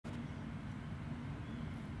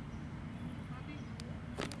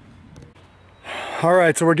All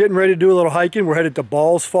right, so we're getting ready to do a little hiking. We're headed to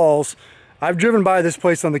Balls Falls. I've driven by this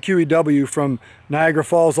place on the QEW from Niagara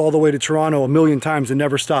Falls all the way to Toronto a million times and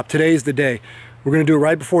never stopped. Today's the day. We're gonna do it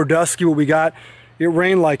right before dusk, see what we got. It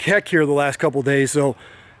rained like heck here the last couple days, so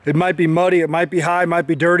it might be muddy, it might be high, it might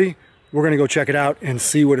be dirty. We're gonna go check it out and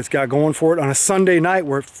see what it's got going for it on a Sunday night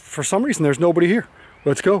where for some reason there's nobody here.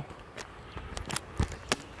 Let's go.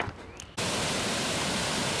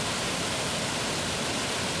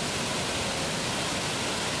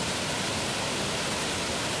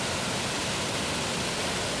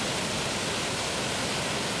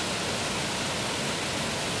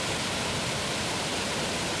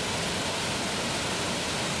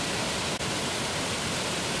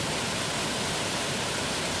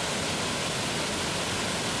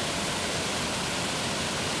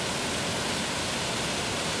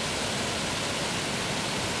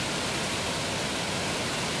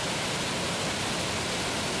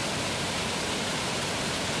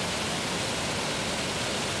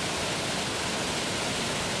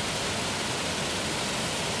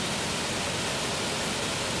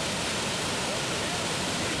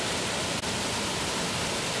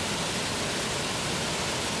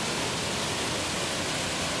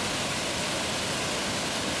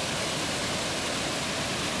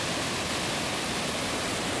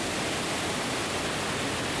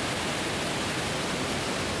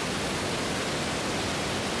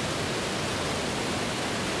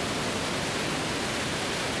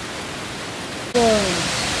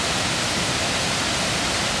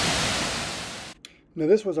 Now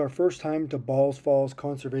this was our first time to Balls Falls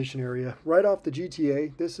Conservation Area, right off the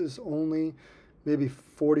GTA. This is only maybe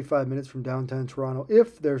 45 minutes from downtown Toronto,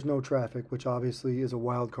 if there's no traffic, which obviously is a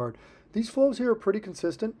wild card. These flows here are pretty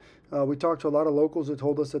consistent. We talked to a lot of locals that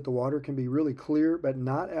told us that the water can be really clear, but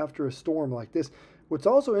not after a storm like this. What's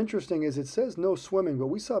also interesting is it says no swimming, but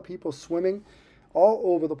we saw people swimming all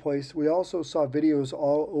over the place. We also saw videos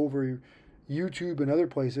all over YouTube and other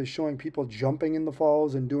places showing people jumping in the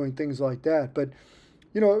falls and doing things like that. But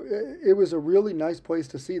you know, it was a really nice place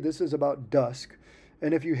to see. This is about dusk.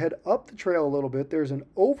 And if you head up the trail a little bit, there's an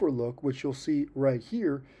overlook, which you'll see right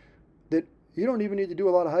here, that you don't even need to do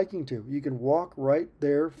a lot of hiking to. You can walk right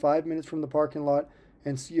there 5 minutes from the parking lot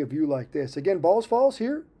and see a view like this. Again, Balls Falls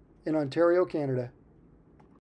here in Ontario, Canada.